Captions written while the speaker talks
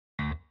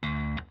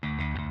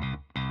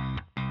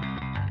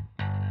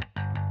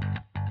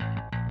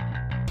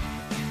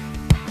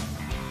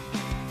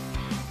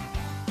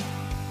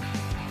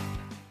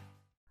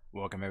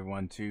welcome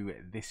everyone to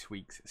this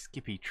week's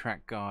Skippy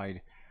track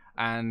guide.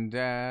 And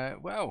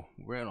well,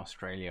 we're in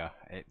Australia.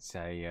 It's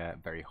a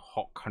very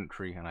hot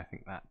country, and I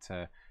think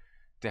that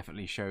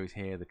definitely shows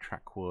here. The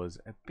track was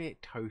a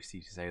bit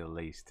toasty, to say the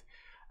least.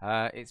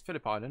 It's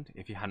Phillip Island,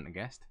 if you hadn't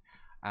guessed.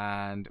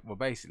 And well,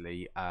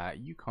 basically,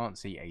 you can't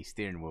see a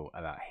steering wheel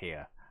about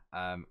here.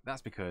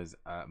 That's because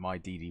my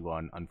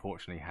DD1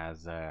 unfortunately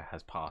has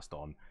passed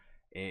on.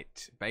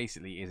 It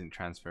basically isn't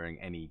transferring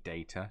any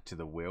data to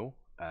the wheel.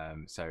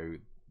 So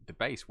the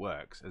base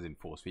works, as in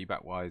force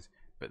feedback wise,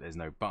 but there's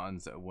no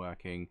buttons that are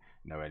working,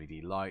 no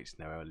LED lights,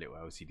 no little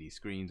LCD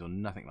screens or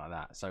nothing like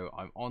that. So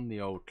I'm on the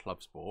old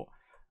Club Sport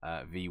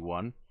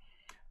V1.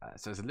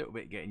 So it's a little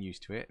bit getting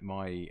used to it.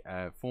 My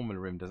Formula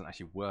rim doesn't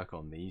actually work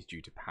on these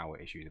due to power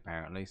issues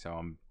apparently. So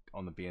I'm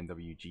on the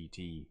BMW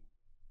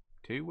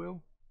GT2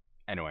 wheel.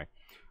 Anyway,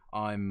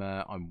 I'm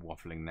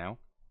waffling now.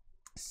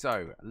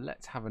 So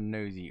let's have a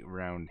nosy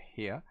around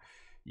here.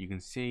 You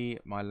can see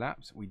my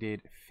laps. We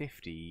did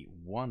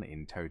 51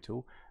 in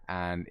total,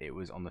 and it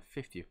was on the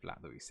 50th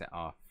lap that we set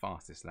our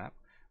fastest lap,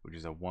 which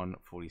is a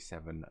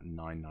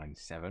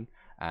 1:47.997.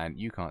 And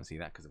you can't see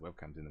that because the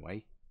webcam's in the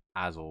way,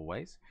 as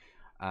always.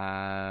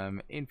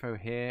 Info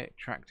here,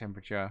 track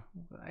temperature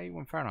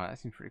 81 Fahrenheit. That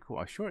seems pretty cool.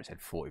 I'm sure it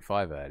said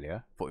 45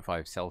 earlier,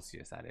 45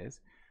 Celsius that is.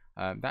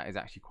 That is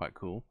actually quite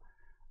cool.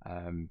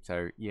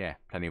 So yeah,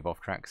 plenty of off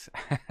tracks.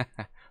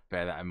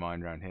 Bear that in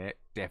mind around here.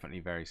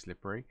 Definitely very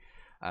slippery.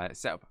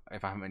 Setup,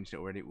 if I haven't mentioned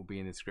it already, it will be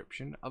in the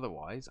description.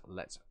 Otherwise,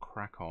 let's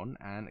crack on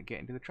and get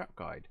into the track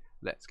guide.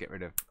 Let's get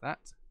rid of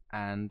that,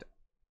 and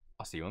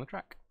I'll see you on the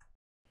track.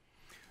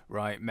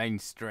 Right, main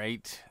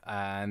straight,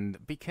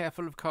 and be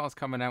careful of cars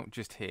coming out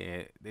just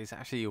here. There's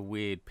actually a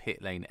weird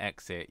pit lane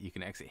exit. You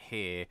can exit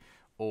here,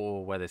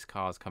 or where there's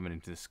cars coming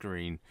into the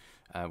screen,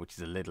 which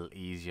is a little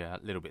easier,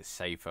 a little bit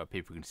safer.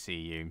 People can see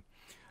you.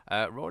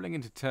 Rolling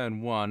into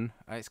turn one,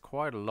 it's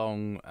quite a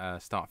long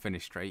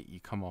start-finish straight.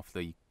 You come off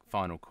the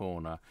final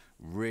corner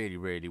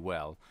really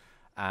well,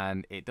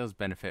 and it does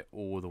benefit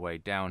all the way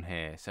down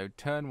here. So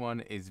turn one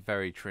is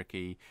very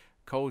tricky.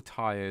 Cold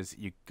tires,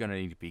 you're gonna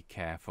need to be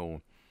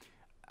careful.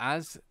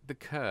 As the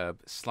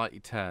curb slightly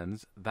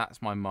turns,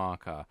 that's my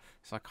marker,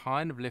 so I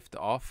kind of lift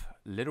it off,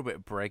 a little bit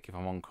of brake if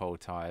I'm on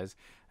cold tires,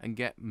 and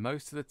get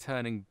most of the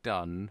turning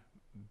done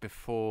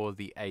before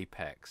the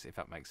apex, if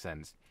that makes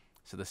sense.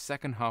 So the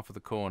second half of the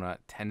corner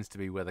tends to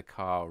be where the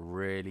car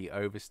really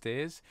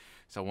oversteers.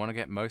 So I want to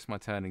get most of my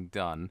turning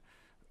done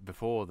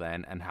before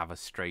then and have a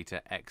straighter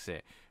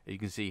exit. You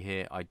can see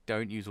here I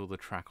don't use all the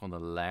track on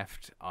the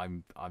left.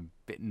 I'm a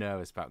bit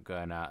nervous about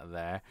going out of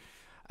there.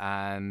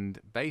 And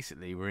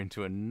basically we're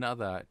into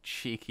another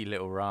cheeky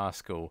little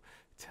rascal.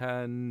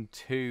 Turn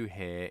two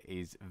here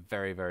is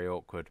very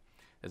awkward.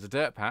 There's a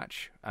dirt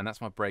patch, and that's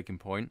my braking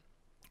point.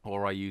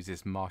 Or I use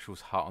this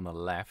Marshall's hut on the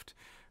left.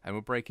 And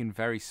we're braking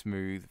very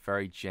smooth,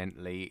 very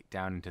gently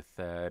down into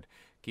third,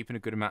 keeping a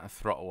good amount of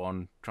throttle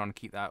on, trying to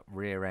keep that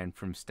rear end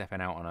from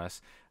stepping out on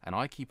us. And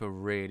I keep a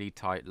really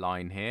tight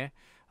line here.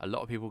 A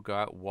lot of people go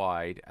out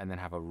wide and then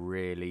have a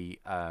really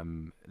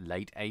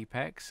late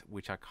apex,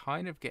 which I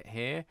kind of get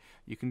here.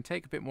 You can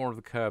take a bit more of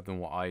the curb than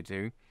what I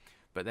do,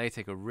 but they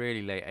take a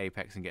really late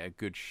apex and get a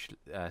good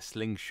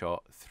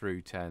slingshot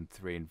through turn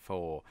 3 and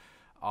 4.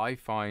 I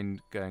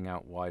find going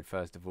out wide,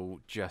 first of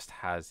all, just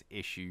has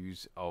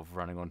issues of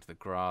running onto the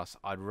grass.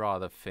 I'd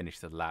rather finish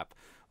the lap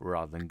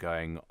rather than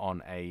going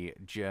on a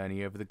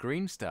journey over the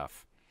green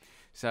stuff.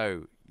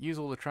 So, use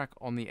all the track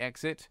on the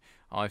exit.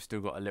 I've still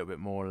got a little bit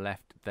more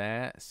left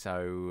there,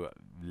 so a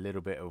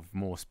little bit of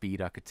more speed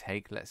I could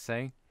take, let's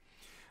say.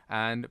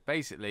 And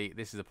basically,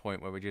 this is a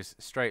point where we're just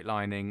straight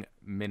lining,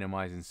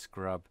 minimizing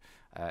scrub.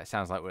 It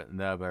sounds like we're at the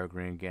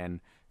Nürburgring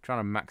again, trying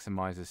to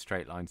maximize the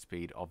straight line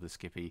speed of the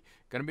Skippy.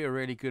 Going to be a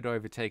really good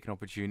overtaking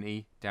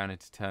opportunity down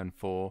into turn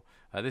 4.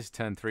 This is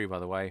turn 3, by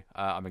the way.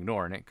 I'm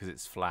ignoring it because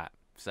it's flat,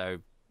 so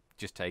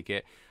just take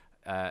it.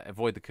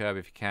 Avoid the curb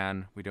if you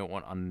can. We don't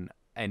want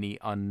any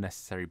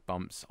unnecessary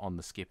bumps on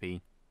the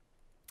Skippy.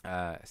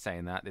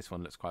 Saying that, this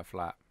one looks quite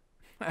flat.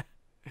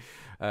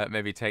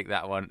 Maybe take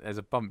that one. There's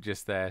a bump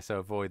just there, so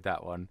avoid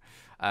that one.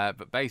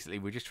 But basically,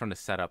 we're just trying to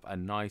set up a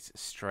nice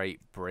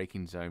straight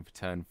braking zone for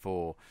turn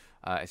 4.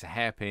 It's a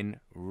hairpin,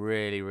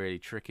 really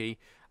tricky.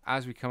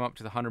 As we come up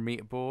to the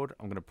 100-meter board,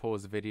 I'm going to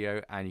pause the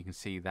video, and you can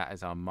see that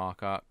is our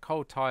marker.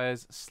 Cold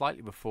tires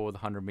slightly before the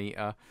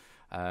 100-meter,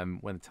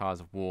 when the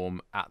tires are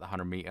warm at the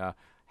 100-meter.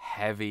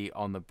 Heavy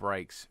on the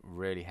brakes,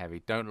 really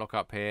heavy. Don't lock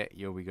up here,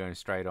 you'll be going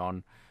straight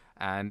on.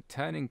 And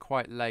turning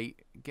quite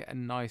late, get a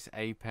nice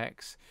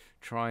apex.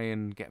 Try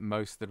and get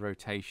most of the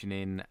rotation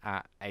in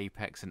at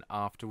apex and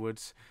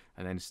afterwards,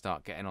 and then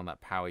start getting on that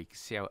power. You can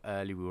see how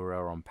early we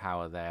were on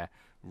power there.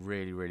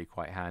 Really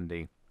quite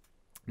handy.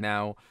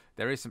 Now,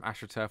 there is some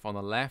AstroTurf on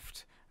the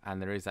left,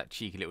 and there is that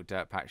cheeky little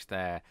dirt patch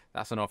there.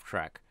 That's an off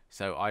track,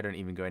 so I don't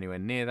even go anywhere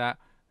near that.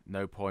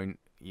 No point.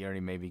 You only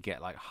maybe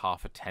get like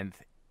half a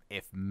tenth,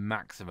 if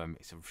maximum.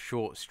 It's a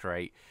short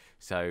straight,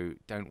 so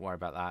don't worry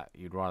about that.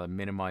 You'd rather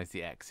minimize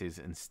the X's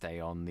and stay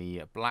on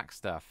the black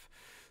stuff.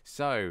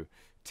 So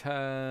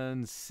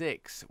Turn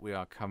 6, we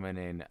are coming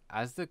in.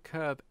 As the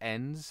curb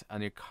ends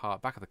and your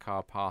back of the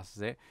car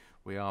passes it,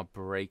 we are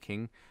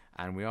braking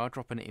and we are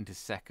dropping it into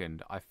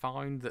second. I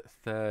find that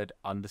third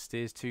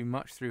understeers too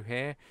much through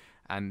here,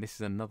 and this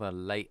is another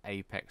late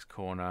apex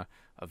corner.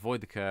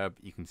 Avoid the curb.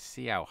 You can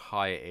see how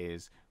high it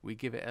is. We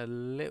give it a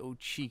little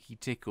cheeky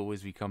tickle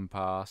as we come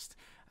past,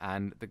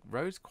 and the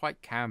road's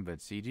quite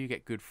cambered, so you do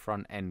get good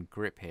front end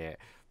grip here.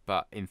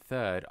 But in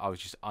third, I was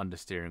just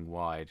understeering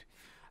wide.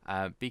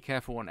 Be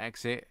careful on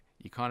exit.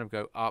 You kind of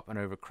go up and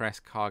over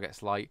crest, car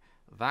gets light.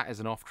 That is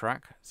an off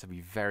track, so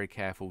be very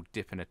careful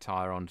dipping a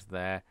tyre onto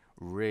there.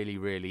 Really,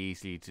 really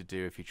easy to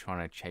do if you're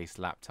trying to chase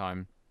lap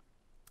time.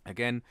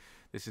 Again,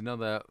 this is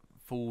another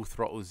full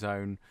throttle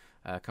zone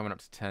coming up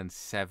to turn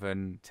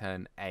 7,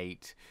 turn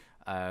 8.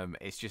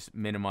 It's just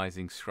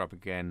minimizing scrub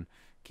again,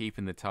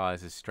 keeping the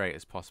tyres as straight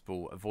as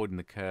possible, avoiding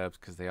the curbs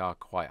because they are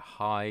quite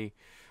high.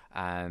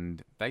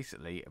 And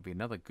basically it'll be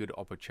another good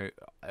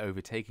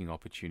overtaking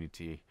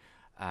opportunity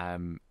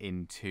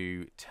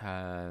into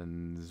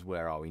turns,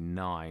 where are we,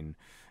 9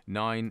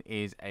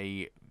 is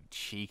a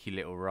cheeky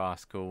little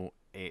rascal.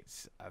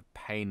 It's a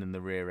pain in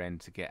the rear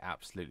end to get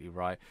absolutely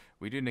right.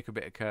 We do nick a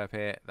bit of curb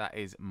here. That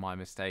is my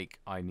mistake.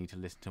 I need to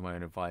listen to my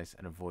own advice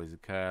and avoid the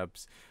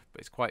curbs, but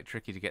it's quite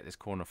tricky to get this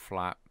corner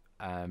flat.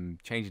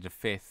 Changing to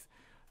 5th,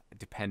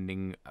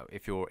 depending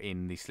if you're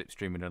in the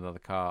slipstream in another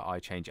car. I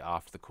change it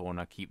after the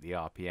corner, keep the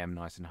RPM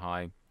nice and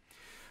high.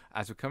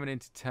 As we're coming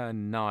into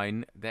turn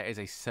 9, there is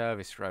a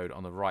service road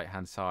on the right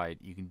hand side.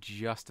 You can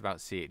just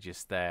about see it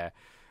just there.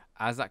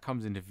 As that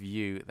comes into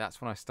view,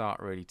 that's when I start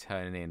really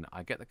turning in.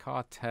 I get the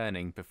car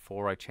turning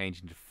before I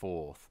change into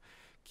 4th.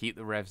 Keep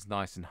the revs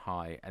nice and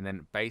high, and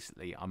then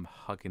basically I'm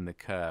hugging the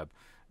curb.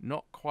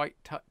 Not quite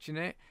touching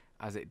it,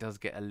 as it does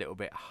get a little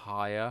bit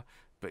higher,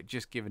 but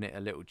just giving it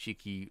a little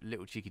cheeky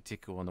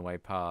tickle on the way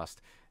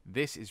past.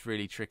 This is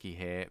really tricky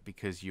here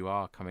because you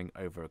are coming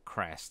over a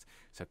crest,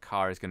 so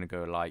car is going to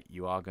go light.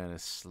 You are going to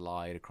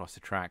slide across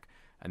the track,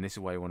 and this is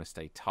why you want to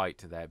stay tight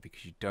to there,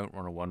 because you don't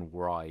want to run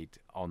wide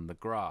on the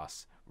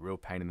grass. Real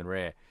pain in the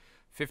rear.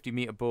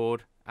 50-meter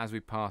board. As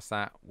we pass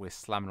that, we're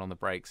slamming on the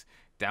brakes.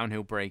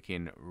 Downhill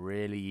braking,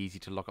 really easy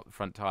to lock up the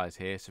front tires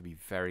here, so be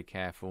very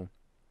careful.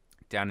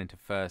 Down into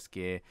first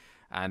gear,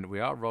 and we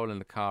are rolling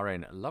the car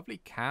in. A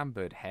lovely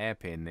cambered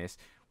hairpin this.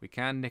 We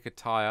can nick a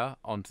tire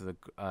onto the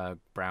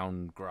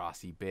brown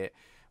grassy bit.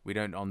 We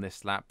don't on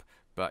this lap,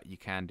 but you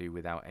can do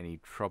without any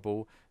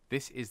trouble.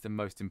 This is the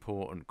most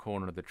important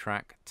corner of the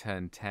track,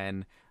 turn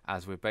 10,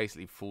 as we're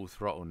basically full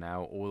throttle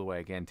now, all the way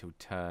again till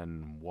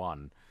turn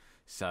 1.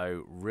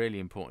 So really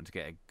important to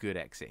get a good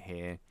exit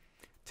here.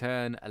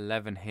 Turn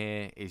 11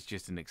 here is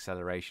just an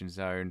acceleration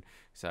zone.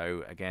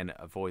 So again,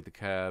 avoid the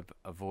curb,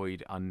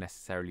 avoid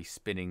unnecessarily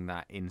spinning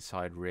that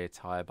inside rear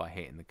tire by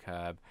hitting the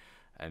curb,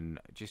 and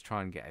just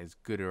try and get as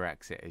good an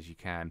exit as you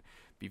can.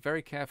 Be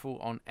very careful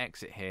on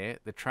exit here.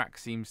 The track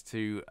seems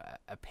to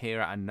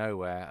appear out of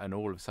nowhere, and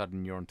all of a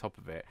sudden you're on top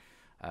of it.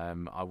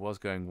 I was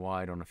going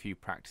wide on a few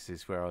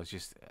practices where I was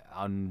just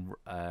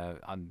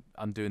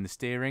undoing the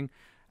steering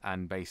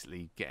and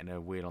basically getting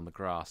a wheel on the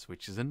grass,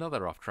 which is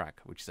another off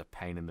track, which is a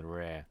pain in the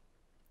rear.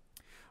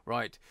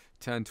 Right,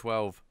 turn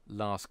 12,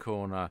 last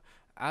corner.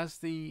 As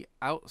the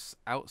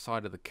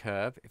outside of the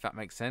curve, if that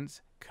makes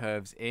sense,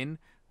 curves in,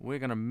 we're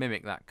going to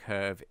mimic that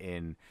curve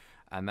in,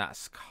 and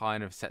that's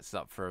kind of sets us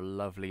up for a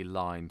lovely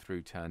line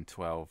through turn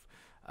 12.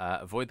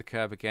 Avoid the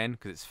curve again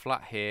because it's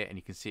flat here, and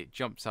you can see it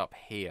jumps up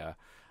here,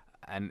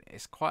 and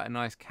it's quite a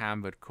nice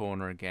cambered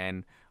corner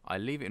again. I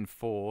leave it in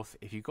 4th.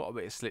 If you've got a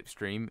bit of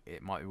slipstream,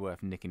 it might be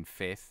worth nicking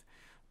 5th,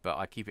 but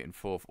I keep it in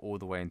 4th all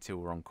the way until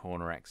we're on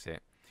corner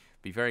exit.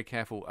 Be very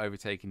careful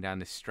overtaking down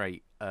this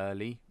straight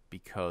early,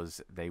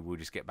 because they will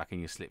just get back in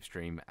your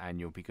slipstream and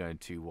you'll be going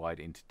too wide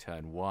into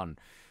turn 1.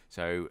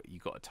 So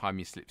you've got to time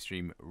your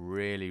slipstream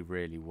really,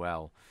 really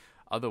well.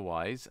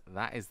 Otherwise,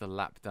 that is the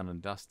lap done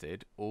and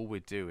dusted. All we're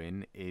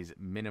doing is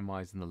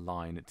minimizing the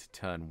line to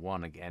turn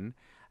 1 again.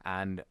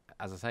 And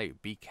as I say,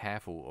 be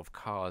careful of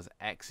cars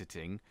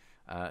exiting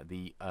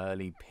the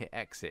early pit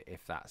exit,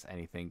 if that's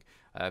anything.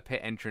 Pit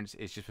entrance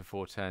is just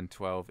before turn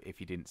 12 if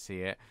you didn't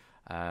see it.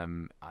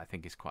 I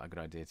think it's quite a good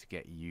idea to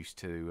get used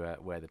to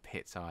where the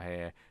pits are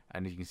here.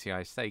 And as you can see,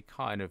 I stay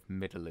kind of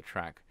middle of the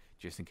track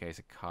just in case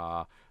a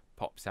car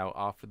pops out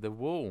after the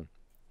wall.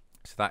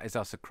 So that is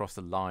us across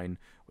the line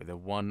with a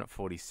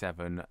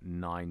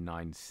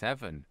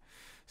 1:47.997.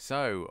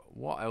 So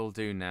what I'll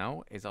do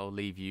now is I'll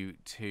leave you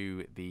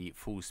to the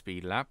full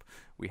speed lap.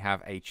 We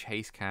have a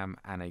chase cam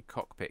and a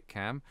cockpit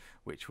cam,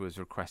 which was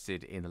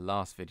requested in the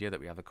last video, that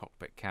we have the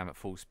cockpit cam at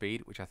full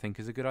speed, which I think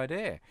is a good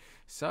idea.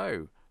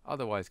 So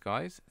otherwise,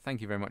 guys,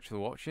 thank you very much for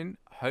watching.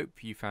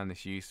 Hope you found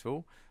this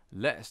useful.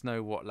 Let us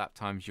know what lap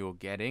times you're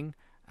getting,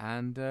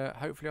 and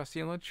hopefully I'll see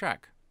you on the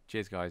track.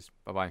 Cheers, guys.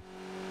 Bye-bye.